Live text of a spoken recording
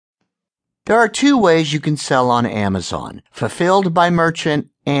There are two ways you can sell on Amazon: Fulfilled by Merchant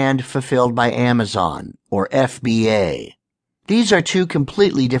and Fulfilled by Amazon, or FBA. These are two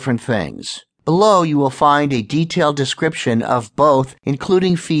completely different things. Below you will find a detailed description of both,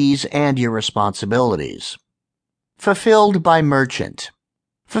 including fees and your responsibilities. Fulfilled by Merchant.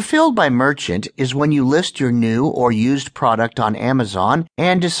 Fulfilled by Merchant is when you list your new or used product on Amazon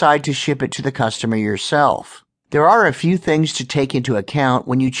and decide to ship it to the customer yourself. There are a few things to take into account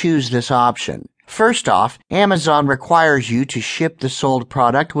when you choose this option. First off, Amazon requires you to ship the sold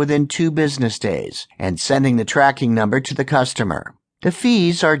product within 2 business days and sending the tracking number to the customer. The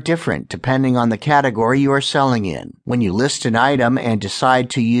fees are different depending on the category you are selling in. When you list an item and decide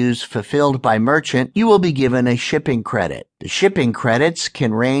to use Fulfilled by Merchant, you will be given a shipping credit. The shipping credits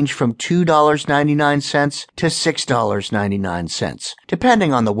can range from $2.99 to $6.99,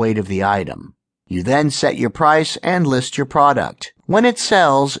 depending on the weight of the item. You then set your price and list your product. When it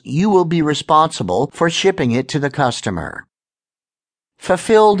sells, you will be responsible for shipping it to the customer.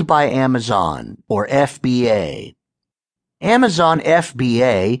 Fulfilled by Amazon, or FBA. Amazon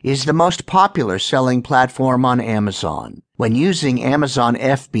FBA is the most popular selling platform on Amazon. When using Amazon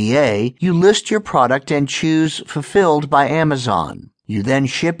FBA, you list your product and choose Fulfilled by Amazon. You then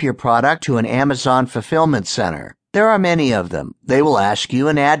ship your product to an Amazon fulfillment center. There are many of them. They will ask you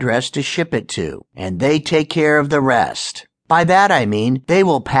an address to ship it to, and they take care of the rest. By that I mean they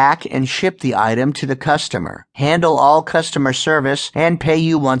will pack and ship the item to the customer, handle all customer service, and pay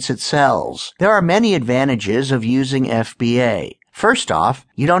you once it sells. There are many advantages of using FBA. First off,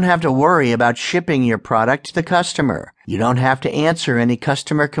 you don't have to worry about shipping your product to the customer. You don't have to answer any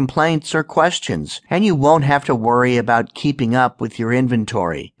customer complaints or questions, and you won't have to worry about keeping up with your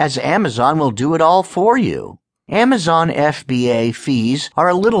inventory, as Amazon will do it all for you. Amazon FBA fees are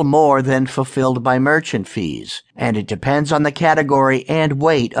a little more than Fulfilled by Merchant fees, and it depends on the category and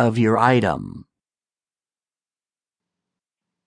weight of your item.